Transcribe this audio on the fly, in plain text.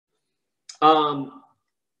A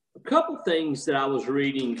couple things that I was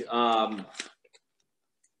reading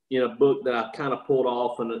in a book that I kind of pulled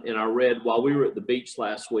off and I read while we were at the beach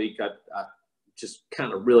last week. I just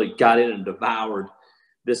kind of really got in and devoured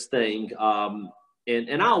this thing.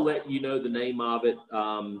 And I'll let you know the name of it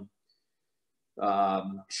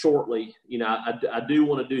shortly. You know, I do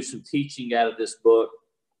want to do some teaching out of this book,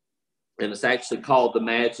 and it's actually called The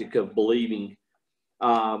Magic of Believing.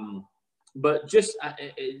 But just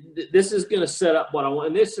this is going to set up what I want,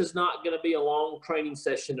 and this is not going to be a long training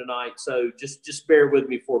session tonight, so just bear with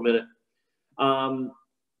me for a minute.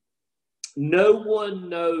 No one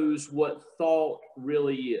knows what thought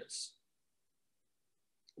really is.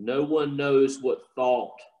 No one knows what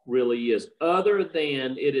thought really is, other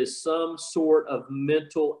than it is some sort of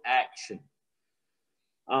mental action.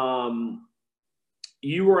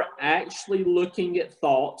 You are actually looking at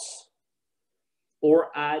thoughts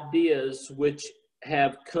or ideas which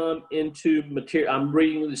have come into material. I'm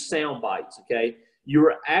reading the sound bites, okay?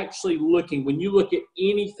 You're actually looking, when you look at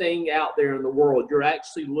anything out there in the world, you're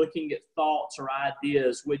actually looking at thoughts or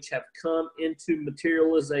ideas which have come into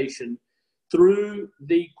materialization through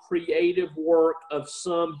the creative work of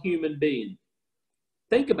some human being.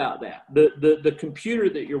 Think about that. The computer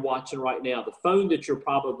that you're watching right now, the phone that you're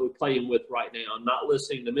probably playing with right now, not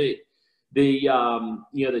listening to me,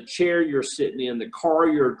 the chair you're sitting in, the car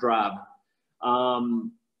you're driving.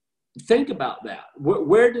 Think about that.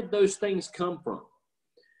 Where did those things come from?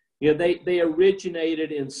 You know, they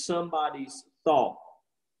originated in somebody's thought.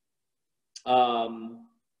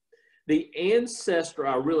 The ancestor,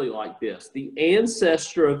 I really like this. The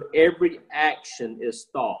ancestor of every action is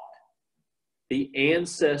thought. The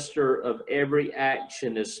ancestor of every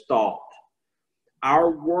action is thought.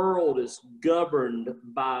 Our world is governed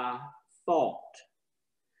by thought.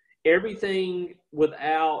 Everything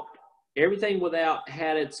without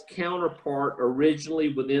had its counterpart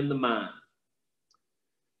originally within the mind.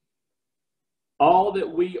 All that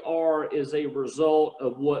we are is a result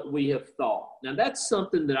of what we have thought. Now that's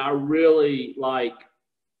something that I really like,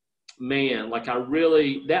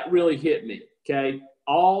 that really hit me, okay?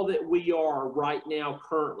 All that we are right now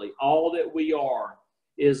currently, all that we are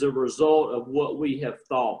is a result of what we have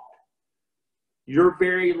thought. Your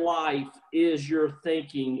very life is your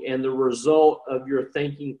thinking and the result of your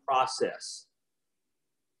thinking process.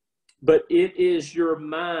 But it is your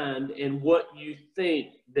mind and what you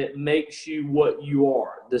think that makes you what you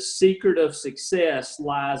are. The secret of success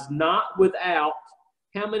lies not without.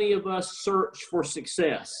 How many of us search for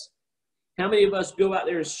success? How many of us go out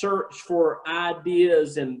there and search for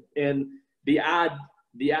ideas and the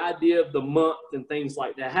idea of the month and things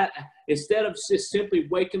like that? Instead of just simply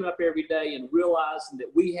waking up every day and realizing that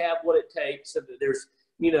we have what it takes, and that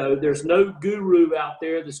there's no guru out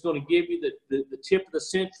there that's going to give you the tip of the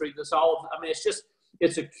century.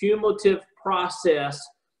 It's a cumulative process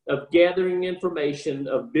of gathering information,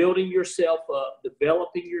 of building yourself up,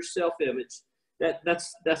 developing your self-image.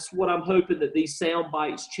 That's what I'm hoping that these sound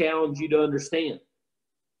bites challenge you to understand.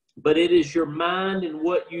 But it is your mind and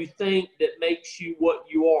what you think that makes you what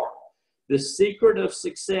you are. The secret of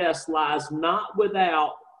success lies not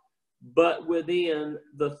without, but within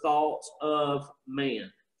the thoughts of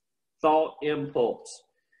man. Thought impulse.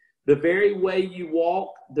 The very way you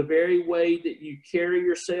walk, the very way that you carry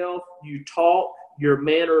yourself, you talk, your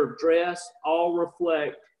manner of dress, all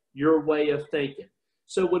reflect your way of thinking.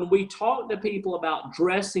 So when we talk to people about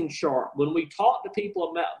dressing sharp, when we talk to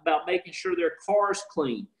people about making sure their car's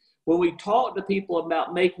clean, when we talk to people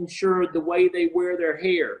about making sure the way they wear their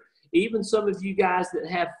hair, even some of you guys that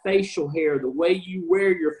have facial hair, the way you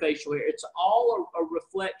wear your facial hair, it's all a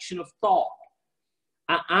reflection of thought.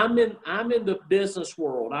 I'm in the business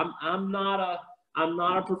world. I'm not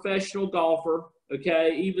a professional golfer.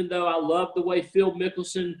 Okay, even though I love the way Phil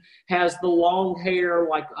Mickelson has the long hair,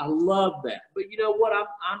 like I love that. But you know what?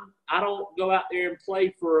 I don't go out there and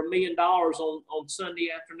play for $1 million on Sunday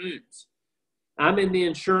afternoons. I'm in the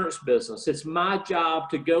insurance business. It's my job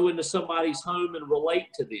to go into somebody's home and relate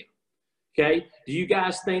to them. Okay, do you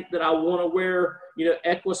guys think that I want to wear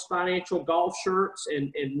Equus Financial golf shirts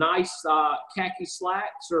and nice khaki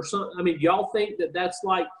slacks or something? I mean, y'all think that that's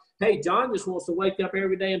like, hey, John just wants to wake up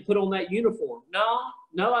every day and put on that uniform?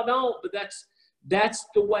 No, I don't. But that's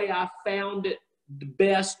the way I found it the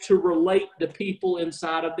best to relate to people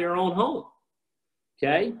inside of their own home.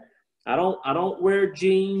 Okay, I don't wear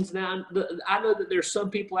jeans now. I know that there's some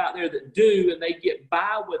people out there that do, and they get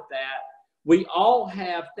by with that. We all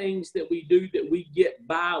have things that we do that we get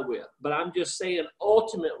by with. But I'm just saying,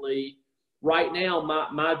 ultimately, right now,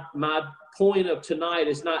 my point of tonight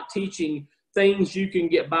is not teaching things you can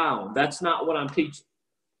get by on. That's not what I'm teaching.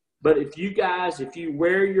 But if you guys, if you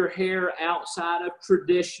wear your hair outside of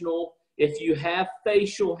traditional, if you have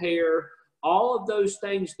facial hair, all of those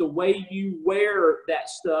things, the way you wear that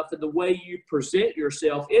stuff and the way you present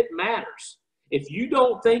yourself, it matters. If you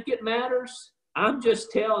don't think it matters, I'm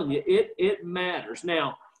just telling you, it matters.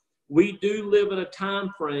 Now, we do live in a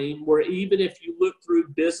time frame where even if you look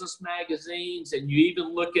through business magazines and you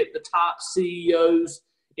even look at the top CEOs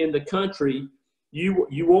in the country,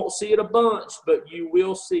 you won't see it a bunch, but you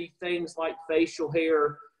will see things like facial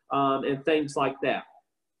hair and things like that.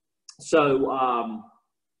 So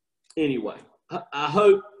anyway, I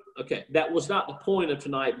hope, okay, that was not the point of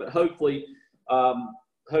tonight, but hopefully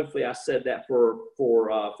I said that for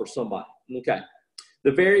somebody. Okay.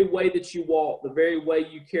 The very way that you walk, the very way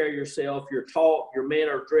you carry yourself, your talk, your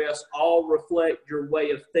manner of dress, all reflect your way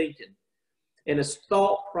of thinking. And it's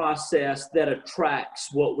thought process that attracts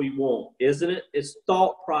what we want, isn't it? It's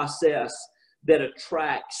thought process that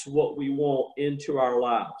attracts what we want into our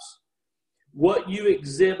lives. What you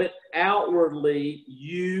exhibit outwardly,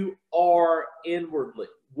 you are inwardly.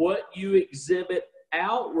 What you exhibit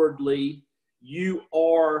outwardly, you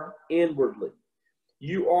are inwardly.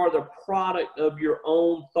 You are the product of your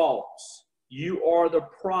own thoughts. You are the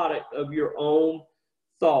product of your own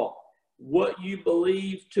thought. What you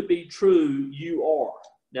believe to be true, you are.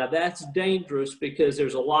 Now that's dangerous because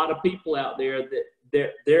there's a lot of people out there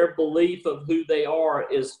that their belief of who they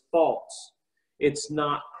are is false. It's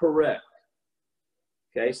not correct.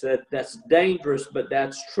 Okay, so that's dangerous, but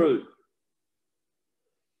that's true.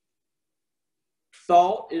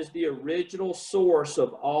 Thought is the original source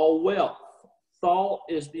of all wealth. Thought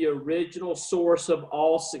is the original source of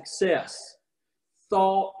all success.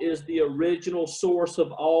 Thought is the original source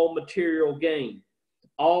of all material gain,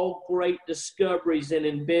 all great discoveries and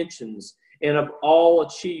inventions, and of all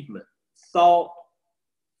achievement. Thought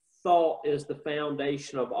is the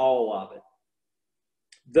foundation of all of it.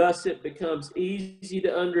 Thus, it becomes easy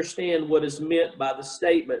to understand what is meant by the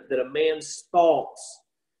statement that a man's thoughts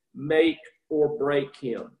make or break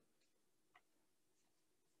him.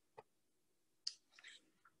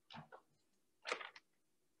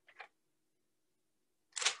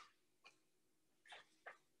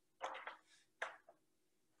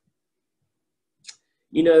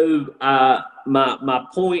 You know, my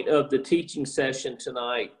point of the teaching session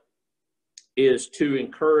tonight is to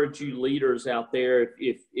encourage you leaders out there,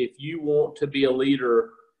 if you want to be a leader,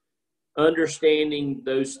 understanding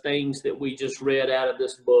those things that we just read out of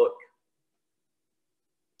this book.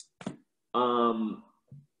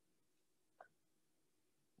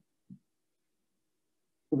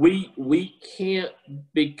 We can't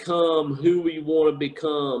become who we want to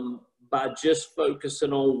become by just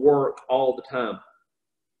focusing on work all the time.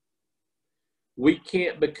 We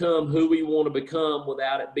can't become who we want to become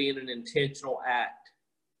without it being an intentional act.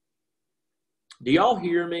 Do y'all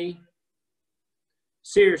hear me?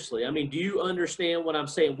 Seriously, I mean, do you understand what I'm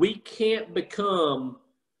saying? We can't become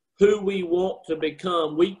who we want to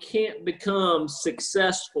become. We can't become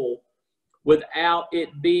successful without it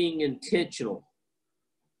being intentional.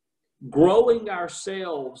 Growing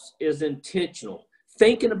ourselves is intentional.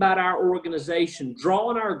 Thinking about our organization,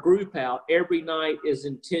 drawing our group out every night is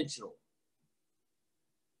intentional.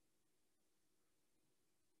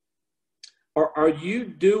 Are you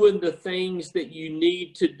doing the things that you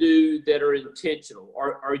need to do that are intentional?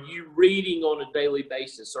 Are you reading on a daily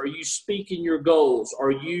basis? Are you speaking your goals?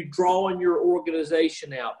 Are you drawing your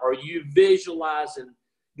organization out? Are you visualizing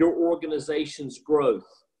your organization's growth?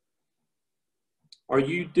 Are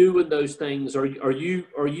you doing those things? Are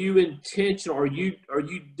you intentional? Are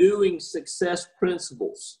you doing success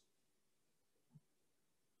principles?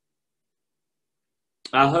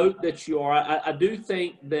 I hope that you are. I do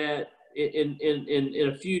think that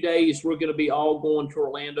in a few days we're going to be all going to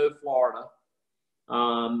Orlando, Florida.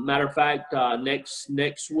 Matter of fact,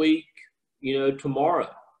 next week, tomorrow.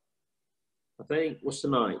 I think what's the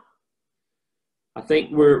night? I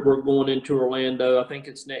think we're going into Orlando. I think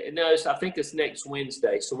it's I think it's next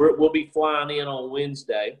Wednesday. So we'll be flying in on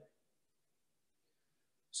Wednesday.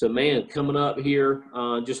 So man, coming up here,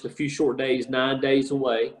 just a few short days, 9 days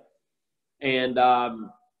away, and I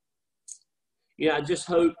just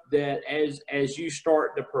hope that as you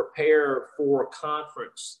start to prepare for a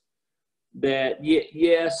conference, that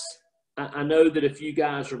yes. I know that if you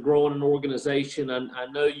guys are growing an organization, I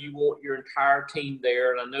know you want your entire team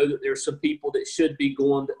there, and I know that there's some people that should be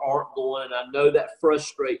going that aren't going, and I know that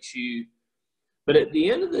frustrates you. But at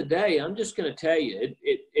the end of the day, I'm just going to tell you,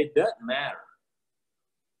 it doesn't matter.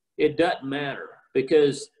 It doesn't matter,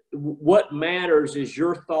 because what matters is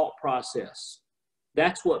your thought process.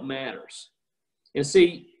 That's what matters. And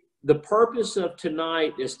see, the purpose of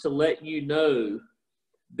tonight is to let you know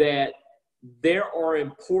that there are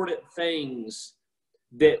important things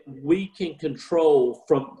that we can control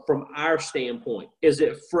from our standpoint. Is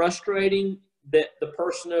it frustrating that the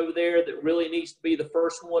person over there that really needs to be the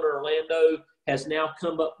first one in Orlando has now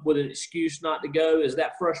come up with an excuse not to go? Is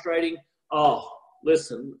that frustrating? Oh,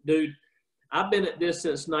 listen, dude, I've been at this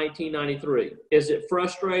since 1993. Is it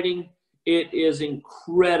frustrating? It is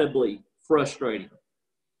incredibly frustrating.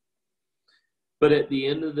 But at the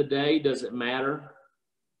end of the day, does it matter?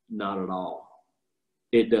 Not at all.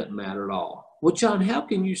 It doesn't matter at all. Well, John, how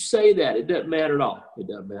can you say that? It doesn't matter at all. It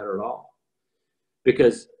doesn't matter at all.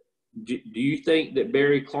 Because do you think that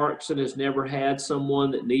Barry Clarkson has never had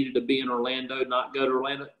someone that needed to be in Orlando not go to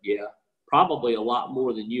Orlando? Yeah, probably a lot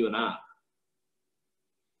more than you and I.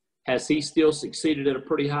 Has he still succeeded at a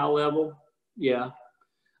pretty high level? Yeah.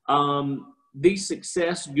 These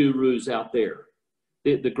success gurus out there,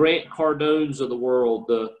 the Grant Cardones of the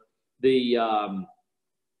world,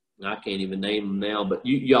 I can't even name them now, but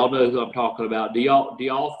y'all know who I'm talking about. Do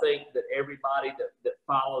y'all think that everybody that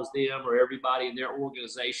follows them or everybody in their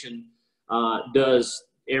organization does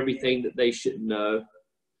everything that they should know?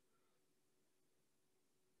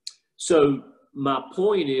 So my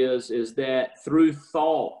point is that through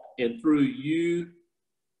thought and through you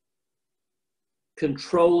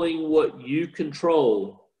controlling what you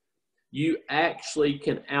control, you actually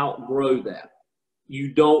can outgrow that.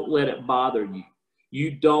 You don't let it bother you.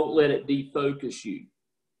 You don't let it defocus you.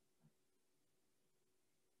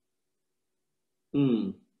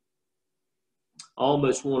 I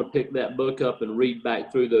almost want to pick that book up and read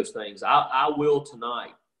back through those things. I will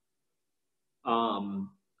tonight.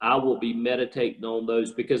 I will be meditating on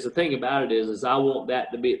those, because the thing about it is I want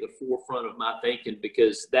that to be at the forefront of my thinking,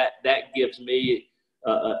 because that gives me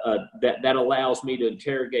that allows me to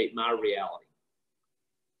interrogate my reality.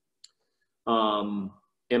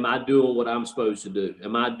 Am I doing what I'm supposed to do?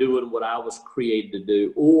 Am I doing what I was created to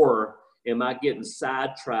do? Or am I getting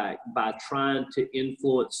sidetracked by trying to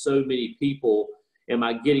influence so many people? Am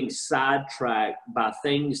I getting sidetracked by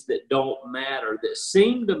things that don't matter, that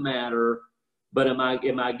seem to matter, but am I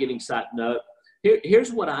getting sidetracked? No.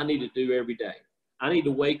 Here's what I need to do every day. I need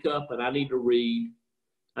to wake up and I need to read.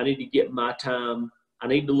 I need to get my time. I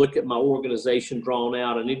need to look at my organization drawn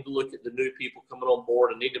out. I need to look at the new people coming on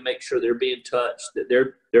board. I need to make sure they're being touched, that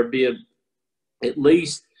they're being at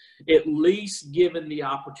least given the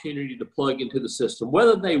opportunity to plug into the system,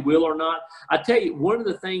 whether they will or not. I tell you, one of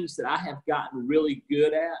the things that I have gotten really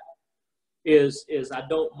good at is I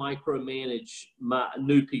don't micromanage my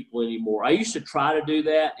new people anymore. I used to try to do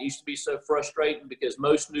that. It used to be so frustrating because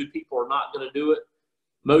most new people are not going to do it.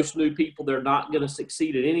 Most new people, they're not going to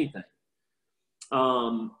succeed at anything.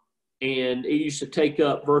 And it used to take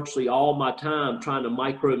up virtually all my time trying to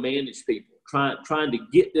micromanage people, trying to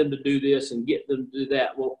get them to do this and get them to do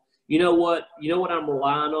that. Well, you know what I'm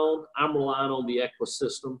relying on? I'm relying on the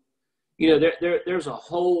ecosystem. You know, there's a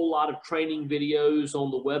whole lot of training videos on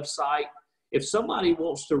the website. If somebody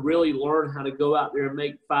wants to really learn how to go out there and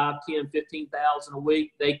make 5, 10, 15,000 a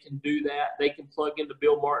week, they can do that. They can plug into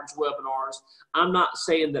Bill Martin's webinars. I'm not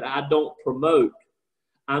saying that I don't promote.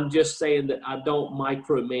 I'm just saying that I don't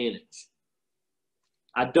micromanage.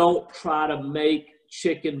 I don't try to make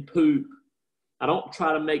chicken poop. I don't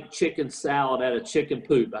try to make chicken salad out of chicken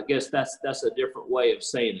poop. I guess that's a different way of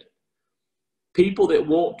saying it. People that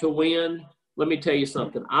want to win, let me tell you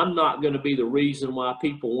something. I'm not going to be the reason why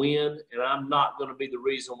people win, and I'm not going to be the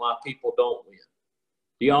reason why people don't win.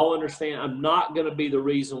 Do y'all understand? I'm not going to be the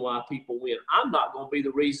reason why people win. I'm not going to be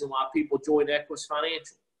the reason why people join Equus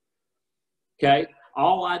Financial. Okay?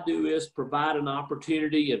 All I do is provide an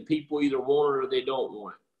opportunity, and people either want it or they don't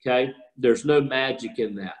want it. Okay? There's no magic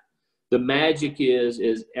in that. The magic is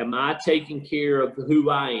am I taking care of who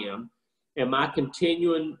I am? Am I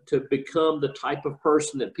continuing to become the type of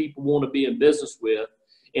person that people want to be in business with?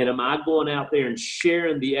 And am I going out there and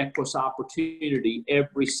sharing the Equus opportunity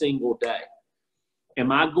every single day?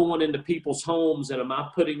 Am I going into people's homes and am I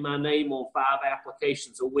putting my name on 5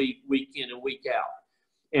 applications a week, week in and week out?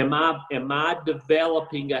 Am I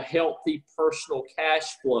developing a healthy personal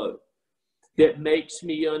cash flow that makes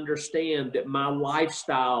me understand that my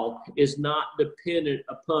lifestyle is not dependent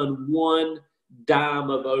upon one dime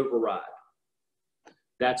of override?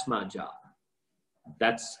 That's my job.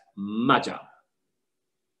 That's my job.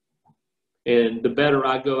 And the better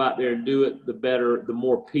I go out there and do it, the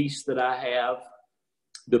more peace that I have,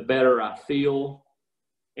 the better I feel.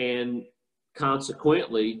 And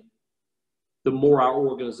consequently, the more our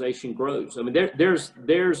organization grows. I mean,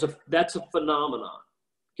 that's a phenomenon,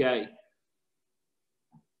 okay?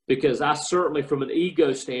 because I certainly, from an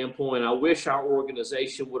ego standpoint, I wish our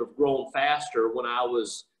organization would have grown faster when I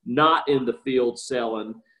was not in the field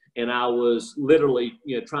selling, and I was literally,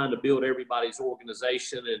 trying to build everybody's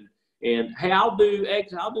organization and hey, I'll do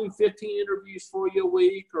 15 interviews for you a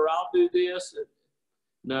week, or I'll do this.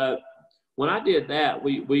 No, when I did that,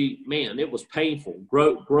 man, it was painful.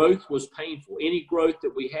 Growth was painful. Any growth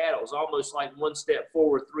that we had, it was almost like 1 step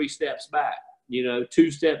forward, 3 steps back.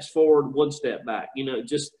 2 steps forward, 1 step back.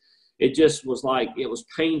 It just was like, it was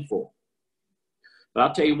painful. But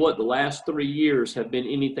I'll tell you what, the last 3 years have been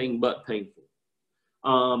anything but painful.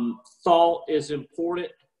 Thought is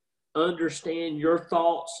important. Understand your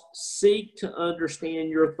thoughts. Seek to understand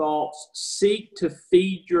your thoughts. Seek to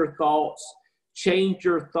feed your thoughts. Change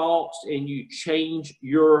your thoughts, and you change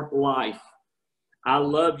your life. I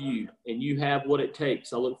love you, and you have what it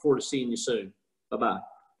takes. I look forward to seeing you soon. Bye-bye.